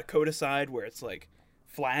 There's the Dakota side where it's like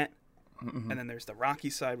flat, and then there's the Rocky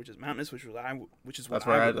side which is mountainous, which is what I would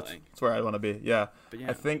like. That's where I want to be. Yeah. But yeah.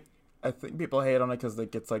 I think people hate on it because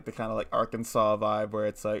it gets like the kind of like Arkansas vibe where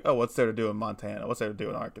it's like, oh, what's there to do in Montana? What's there to do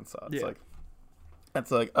in Arkansas? It's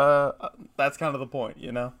like that's kind of the point,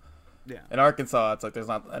 you know? Yeah. In Arkansas, it's like there's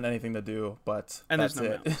not anything to do, but there's that's no it.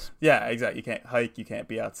 mountains. Yeah, exactly. You can't hike. You can't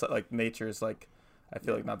be outside. Like, nature's like, I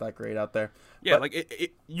feel like not that great out there. Yeah, but,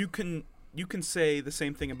 like you can say the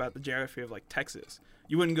same thing about the geography of like Texas.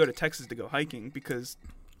 You wouldn't go to Texas to go hiking because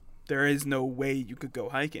there is no way you could go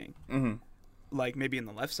hiking. Mm-hmm. Like, maybe in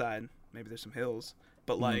the left side, maybe there's some hills,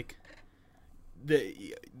 but like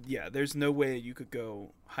there's no way you could go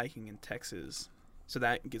hiking in Texas. So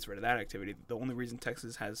that gets rid of that activity. The only reason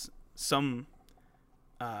Texas has some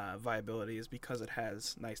viability is because it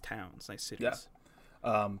has nice towns, nice cities.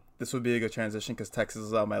 Yeah. This would be a good transition because Texas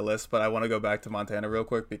is on my list, but I want to go back to Montana real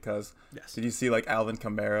quick because did you see like Alvin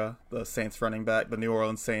Kamara, the Saints running back, the New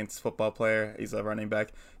Orleans Saints football player? He's a running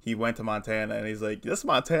back. He went to Montana and he's like, this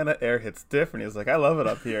Montana air hits different. He's like, I love it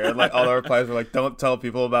up here. And like all the replies were like, don't tell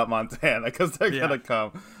people about Montana because they're gonna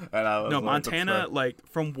come. And I was Montana, like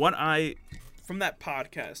from that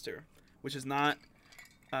podcaster, which is not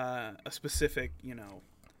a specific,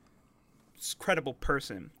 credible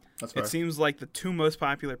person. It seems like the 2 most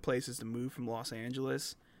popular places to move from Los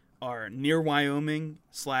Angeles are near Wyoming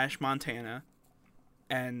 / Montana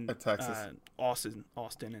and Texas. Austin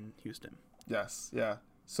and Houston. Yes, yeah.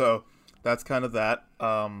 So that's kind of that.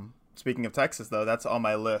 Speaking of Texas, though, that's on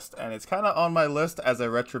my list. And it's kind of on my list as a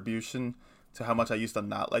retribution to how much I used to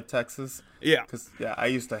not like Texas. Yeah. Because, I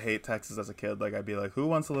used to hate Texas as a kid. Like, I'd be like, who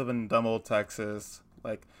wants to live in dumb old Texas?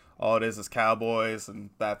 Like, all it is cowboys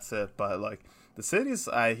and that's it. But, like, the cities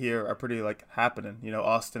I hear are pretty, like, happening.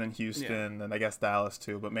 Austin and Houston and I guess Dallas,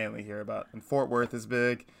 too. But mainly here and Fort Worth is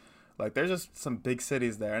big. Like, there's just some big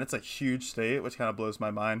cities there. And it's a huge state, which kind of blows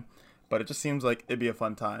my mind. But it just seems like it'd be a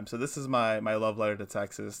fun time. So this is my love letter to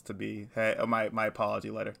Texas to be, my apology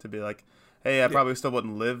letter to be like, hey, I probably still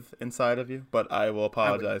wouldn't live inside of you, but I will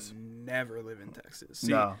apologize. I would never live in Texas.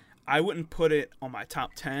 See, no. I wouldn't put it on my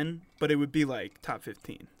top 10, but it would be like top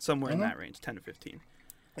 15, somewhere in that range, 10 to 15.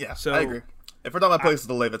 Yeah, so I agree. If we're talking about places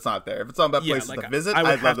to live, it's not there. If it's talking about places to visit,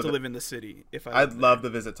 I'd have to live in the city. I'd love to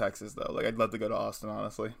visit Texas, though. Like, I'd love to go to Austin,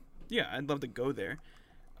 honestly. Yeah, I'd love to go there.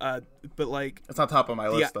 But, like... It's not top of my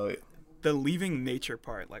list, though. The leaving nature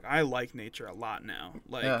part, like, I like nature a lot now.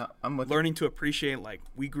 Like, I'm with learning to appreciate, like,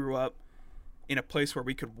 we grew up in a place where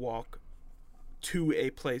we could walk to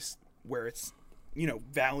a place where it's,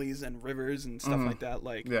 valleys and rivers and stuff like that.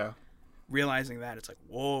 Like, realizing that, it's like,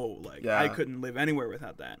 whoa, like, I couldn't live anywhere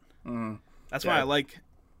without that. That's why I like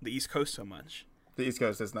the East Coast so much. The East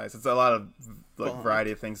Coast is nice. It's a lot of like But,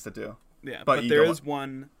 variety of things to do. yeah, But but you there don't is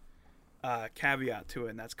one caveat to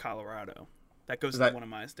it, and that's Colorado. That goes Is to that- one of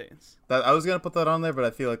my states. That I was gonna put that on there, but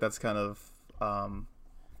I feel like that's kind of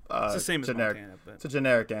It's the same generic. as Montana, but It's a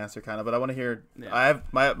generic answer, kind of. But I want to hear. Yeah. I have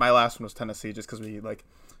my last one was Tennessee, just because we like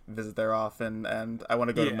visit there often, and I want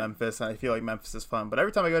to go to Yeah. Memphis, and I feel like Memphis is fun. But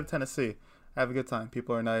every time I go to Tennessee, I have a good time.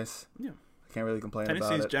 People are nice. Yeah. I can't really complain Tennessee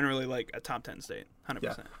about is it. generally like a top 10 state,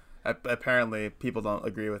 100%. Apparently, people don't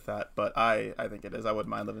agree with that, but I think it is. I wouldn't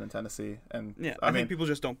mind living in Tennessee, and Yeah, I I mean, think people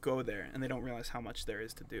just don't go there, and they don't realize how much there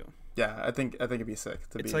is to do. yeah, I think it'd be sick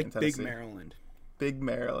to It's be like in Tennessee. big Maryland. Big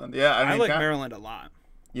Maryland. Yeah, I mean, like Maryland a lot.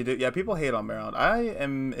 You do, yeah. People hate on Maryland. I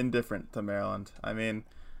am indifferent to Maryland. I mean,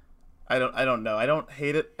 I don't know. I don't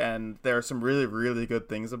hate it, and there are some really, really good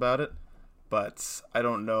things about it. But I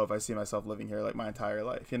don't know if I see myself living here like my entire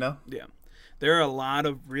life. You know? Yeah, there are a lot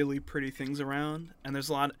of really pretty things around, and there's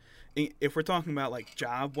a lot. If we're talking about like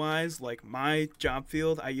job wise, like my job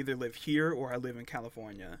field, I either live here or I live in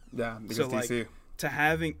California. Yeah, because So, DC.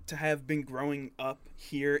 like, to have been growing up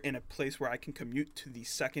here in a place where I can commute to the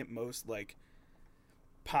second most like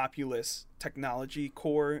populous technology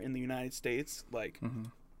core in the United States, like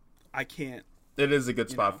I can't. It is a good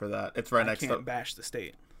spot know, for that. It's right I next can't to. bash the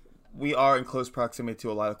state. We are in close proximity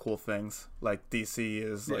to a lot of cool things. Like DC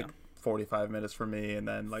is Yeah. like 45 minutes from me, and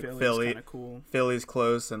then like Philly's kind of cool. Philly's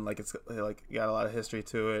close, and like it's like got a lot of history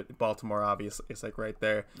to it. Baltimore, obviously, it's like right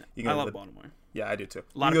there. You I go to love the- Baltimore. Yeah, I do too.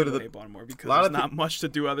 A lot You of go to people the- hate Baltimore because lot there's of not much to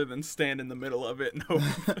do other than stand in the middle of it and hope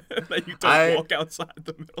that you don't I- walk outside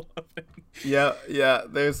the middle of it. Yeah.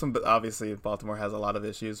 There's some. Obviously, Baltimore has a lot of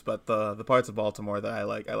issues, but the parts of Baltimore that I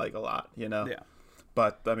like a lot. You know. Yeah.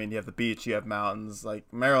 But I mean, you have the beach, you have mountains. Like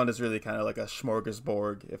Maryland is really kind of like a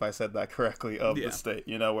smorgasbord, if I said that correctly, of Yeah. the state.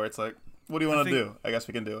 You know, where it's like, what do you want to do? I guess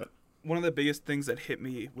we can do it. One of the biggest things that hit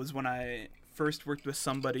me was when I first worked with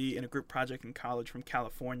somebody in a group project in college from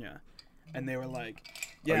California, and they were like,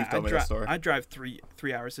 "Yeah, you've told me that story. I drive three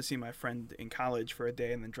hours to see my friend in college for a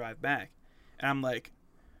day and then drive back," and I'm like,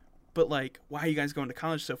 "But like, why are you guys going to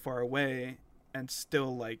college so far away and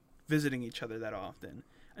still like visiting each other that often?"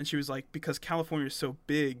 And she was like, "Because California is so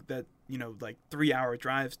big that, you know, like 3-hour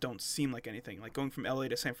drives don't seem like anything. Like going from LA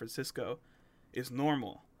to San Francisco is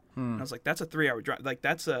normal." And I was like, "That's a 3-hour drive. Like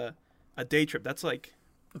that's a day trip. That's like,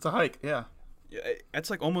 It's a hike, yeah. that's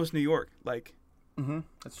like almost New York. Like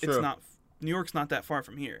That's true. it's not, New York's not that far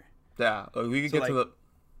from here. Yeah, we could So, get to like, the.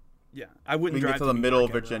 Yeah, I wouldn't We can get drive to the New middle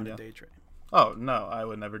York of ever on Virginia. a day trip. Oh no, I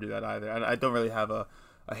would never do that either. I don't really have a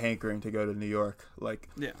hankering to go to New York. Like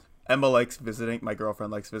Yeah, Emma likes visiting. My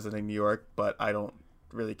girlfriend likes visiting New York, but I don't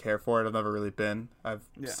really care for it. I've never really been. I've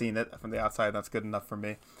Yeah. seen it from the outside, and that's good enough for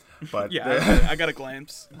me. But yeah, I got a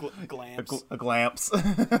glance. Glamps. a glamps. I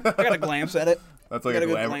got a glance at it. That's I like got a a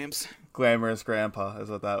good glamour, glance. glamorous grandpa is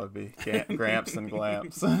what that would be. Gramps and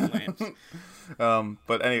glamps. Glance.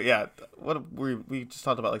 But anyway, yeah. What we just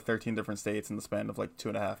talked about like 13 different states in the span of like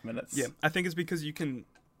 2.5 minutes. Yeah, I think it's because you can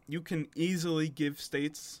easily give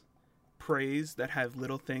states praise that have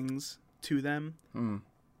little things to them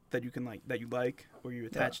that you can that you like or you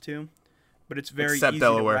attach to, but it's very Except easy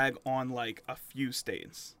Delaware. to rag on like a few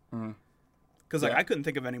states. Because like Yeah. I couldn't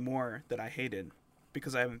think of any more that I hated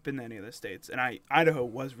because I haven't been to any of the states, and Idaho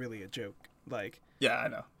was really a joke. Like Yeah, I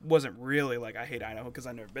know. wasn't really like I hate Idaho because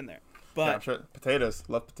I've never been there, but Yeah, I'm sure. Potatoes.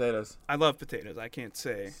 Love potatoes. I love potatoes. I can't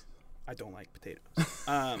say I don't like potatoes.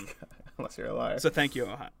 Unless you're a liar. So thank you,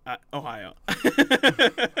 Ohio.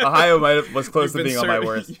 Ohio was close to You've been being on my served-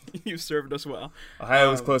 worst. You've served us well.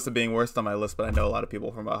 Ohio was close to being worst on my list, but I know a lot of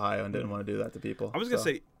people from Ohio and didn't want to do that to people. I was gonna so.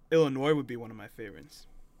 say Illinois would be one of my favorites.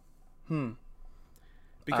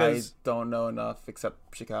 Because I don't know enough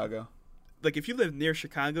except Chicago. like if you live near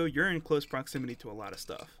Chicago, you're in close proximity to a lot of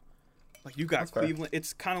stuff. Like you got That's fair. Cleveland.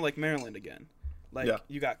 It's kind of like Maryland again. Like Yeah.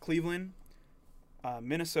 you got Cleveland,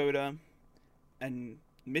 Minnesota, and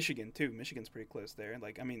Michigan too. Michigan's pretty close there.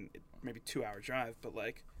 Like I mean, maybe 2-hour drive, but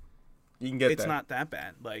like You can get it's there. not that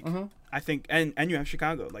bad. Like I think, and you have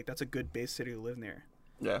Chicago. Like that's a good base city to live near.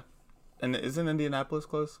 Yeah. And isn't Indianapolis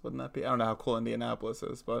close? Wouldn't that be? I don't know how cool Indianapolis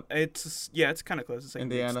is, but It's kind of close. It's like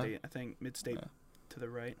Indiana? mid-state. I think mid-state to the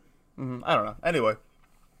right. I don't know. Anyway,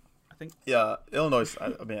 I think. yeah, Illinois.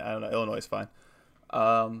 I mean, I don't know. Illinois is fine.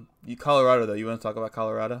 Colorado though. You want to talk about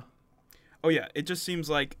Colorado? Oh yeah, it just seems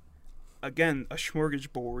like, again, a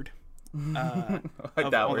smorgasbord. I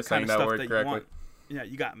Of doubt all we're the kind saying of that stuff word that you correctly. want. Yeah,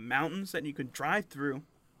 you got mountains that you can drive through.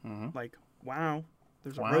 Like wow,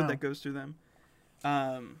 there's a Wow. road that goes through them.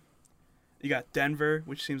 You got Denver,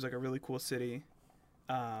 which seems like a really cool city.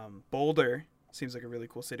 Boulder seems like a really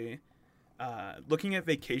cool city. Looking at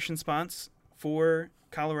vacation spots for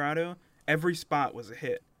Colorado, every spot was a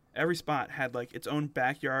hit. Every spot had like its own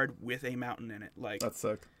backyard with a mountain in it. Like That's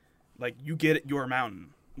sick. Like you get your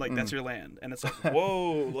mountain. Like that's your land, and it's like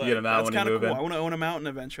whoa, like get a mountain that's kind of cool. in. I want to own a mountain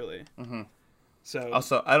eventually. Mm-hmm. So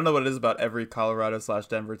also, I don't know what it is about every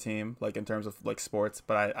Colorado/Denver team, like in terms of like sports,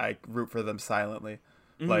 but I root for them silently.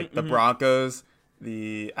 Like the Broncos,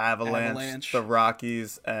 the Avalanche, the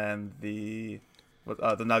Rockies, and the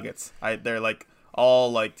Nuggets. They're like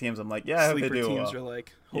all like teams. I'm like, yeah, I hope they do. Teams are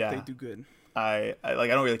like, hope they do good. I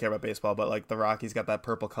don't really care about baseball, but like the Rockies got that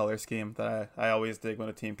purple color scheme that I always dig when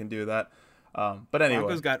a team can do that. But anyway,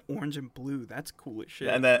 Broncos got orange and blue. That's cool as shit.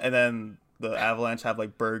 And then the Avalanche have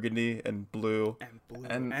like burgundy and blue.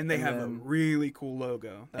 And they have a really cool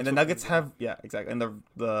logo. And the Nuggets have exactly. And the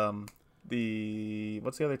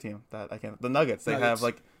what's the other team that I can't? The Nuggets. They have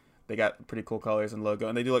like they got pretty cool colors and logo,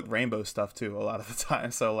 and they do like rainbow stuff too a lot of the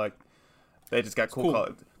time. So like they just got cool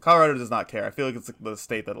colors. Colorado does not care. I feel like it's like the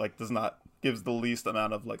state that like gives the least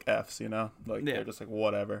amount of like Fs. You know, like they're just like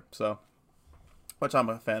whatever. So. Which I'm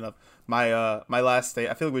a fan of. My last state.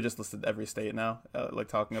 I feel like we just listed every state now, like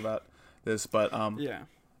talking about this. But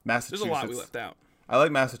Massachusetts. There's a lot we left out. I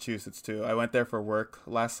like Massachusetts too. I went there for work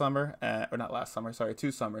last summer, or not last summer. Sorry,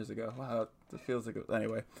 2 summers ago. Wow, it feels like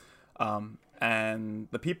anyway. And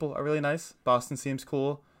the people are really nice. Boston seems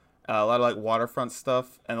cool. A lot of like waterfront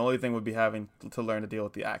stuff, and the only thing would be having to learn to deal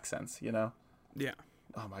with the accents. You know. Yeah.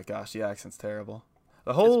 Oh my gosh, the accent's terrible.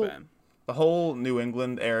 The whole New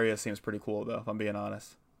England area seems pretty cool, though, if I'm being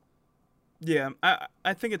honest. Yeah,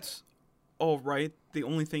 I think it's all right. The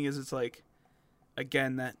only thing is it's like,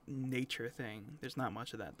 again, that nature thing. There's not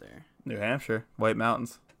much of that there. New Hampshire, White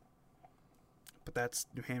Mountains. But that's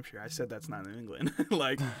New Hampshire. I said that's not New England.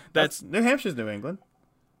 Like, that's New Hampshire's New England.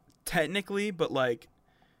 Technically, but like,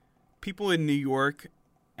 people in New York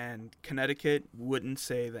and Connecticut wouldn't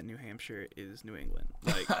say that New Hampshire is New England.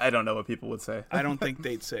 Like I don't know what people would say. I don't think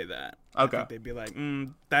they'd say that. Okay. I think they'd be like,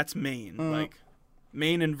 that's Maine. Like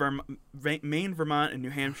Maine, Vermont, and New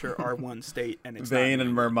Hampshire are one state, and it's Maine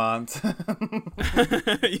and Vermont.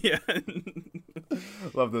 Yeah.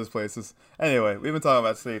 Love those places. Anyway, we've been talking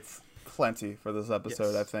about states plenty for this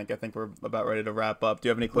episode. Yes. I think we're about ready to wrap up. Do you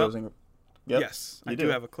have any closing? Yes, I do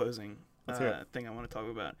have a closing thing I want to talk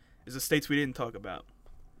about. Is the states we didn't talk about.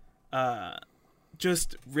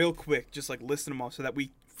 Just real quick, just like list them off so that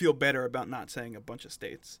we feel better about not saying a bunch of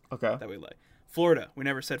states. Okay. That we like. Florida. We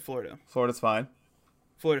never said Florida. Florida's fine.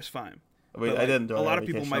 Florida's fine. I didn't do a lot of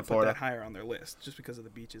people might put that higher on their list just because of the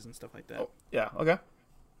beaches and stuff like that. Oh, yeah. Okay.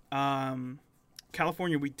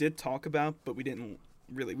 California we did talk about, but we didn't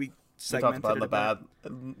really. We segmented talked about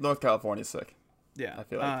North California's sick. Yeah. I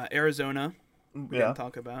feel like Arizona. We didn't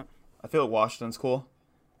talk about. I feel like Washington's cool.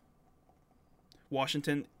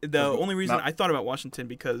 Washington. The only reason I thought about Washington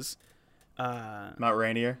because Mount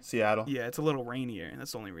Rainier, Seattle. Yeah, it's a little rainier.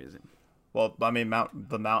 That's the only reason. Well, I mean,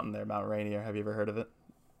 the mountain there, Mount Rainier. Have you ever heard of it?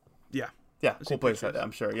 Yeah. Yeah, cool place.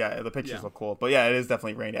 I'm sure. Yeah, the pictures look cool. But yeah, it is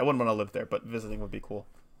definitely rainy. I wouldn't want to live there, but visiting would be cool.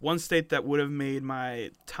 One state that would have made my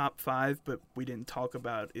top 5, but we didn't talk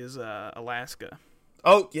about, is Alaska.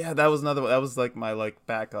 Oh yeah, that was another one. That was like my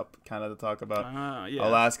backup kind of to talk about. Yeah.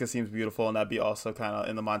 Alaska seems beautiful, and that'd be also kind of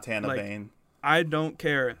in the Montana vein. I don't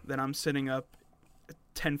care that I'm sitting up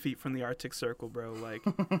 10 feet from the Arctic Circle, bro. Like,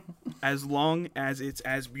 as long as it's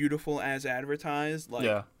as beautiful as advertised,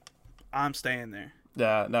 I'm staying there.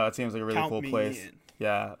 Yeah, no, it seems like a really cool place. In.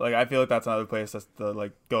 Yeah, like I feel like that's another place that's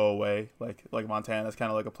to go away. Like Montana's kind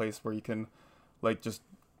of like a place where you can just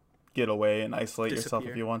get away and isolate yourself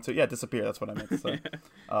if you want to. Yeah, disappear. That's what I meant to say.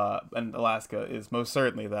 And Alaska is most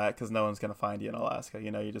certainly that, because no one's gonna find you in Alaska.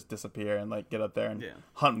 You just disappear and get up there and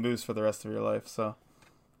hunt moose for the rest of your life. So,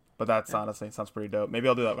 but that's honestly sounds pretty dope. Maybe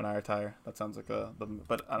I'll do that when I retire. That sounds like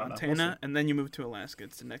but I don't know. Montana, and then you move to Alaska.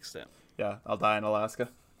 It's the next step. Yeah, I'll die in Alaska.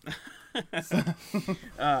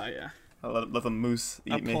 Yeah. I'll let the moose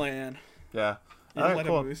eat me. A plan. Yeah. All right,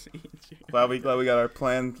 cool. Glad we got our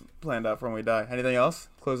planned out for when we die. Anything else?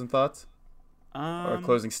 Closing thoughts? Or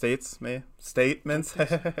closing statements?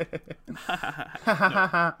 Okay,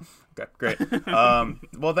 great.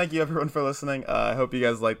 Well, thank you everyone for listening. I hope you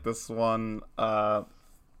guys liked this one.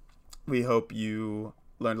 We hope you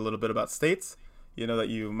learned a little bit about states. That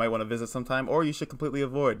you might want to visit sometime, or you should completely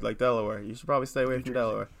avoid, like Delaware. You should probably stay away from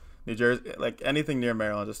Delaware. New Jersey, anything near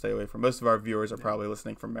Maryland, just stay away from. Most of our viewers are probably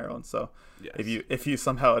listening from Maryland, so if you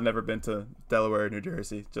somehow have never been to Delaware or New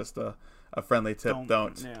Jersey, just a friendly tip,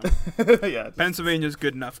 don't. Yeah. Pennsylvania's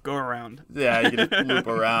good enough. Go around. Yeah, you can just loop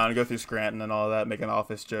around, go through Scranton and all that, make an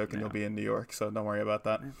office joke, and you'll be in New York. So don't worry about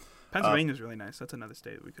that. Pennsylvania's really nice. That's another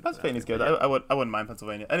state we could. Pennsylvania's good. I wouldn't mind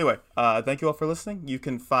Pennsylvania. Anyway, thank you all for listening. You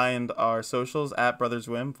can find our socials at Brothers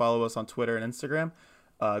Whim. Follow us on Twitter and Instagram.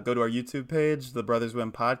 Go to our YouTube page, the Brothers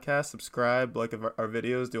Whim Podcast. Subscribe, like our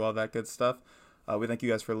videos, do all that good stuff. We thank you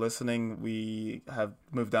guys for listening. We have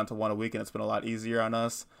moved down to one a week, and it's been a lot easier on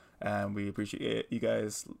us. And we appreciate you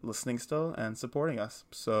guys listening still and supporting us.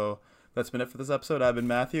 So that's been it for this episode. I've been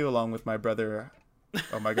Matthew, along with my brother.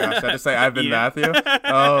 Oh my gosh, I just say I've been Matthew?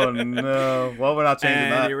 Oh no. Well, we're not changing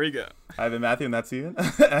and that. Here we go. I've been Matthew, and that's Ian.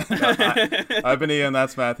 I've been Ian,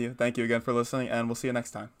 that's Matthew. Thank you again for listening, and we'll see you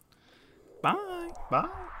next time. Bye. Bye.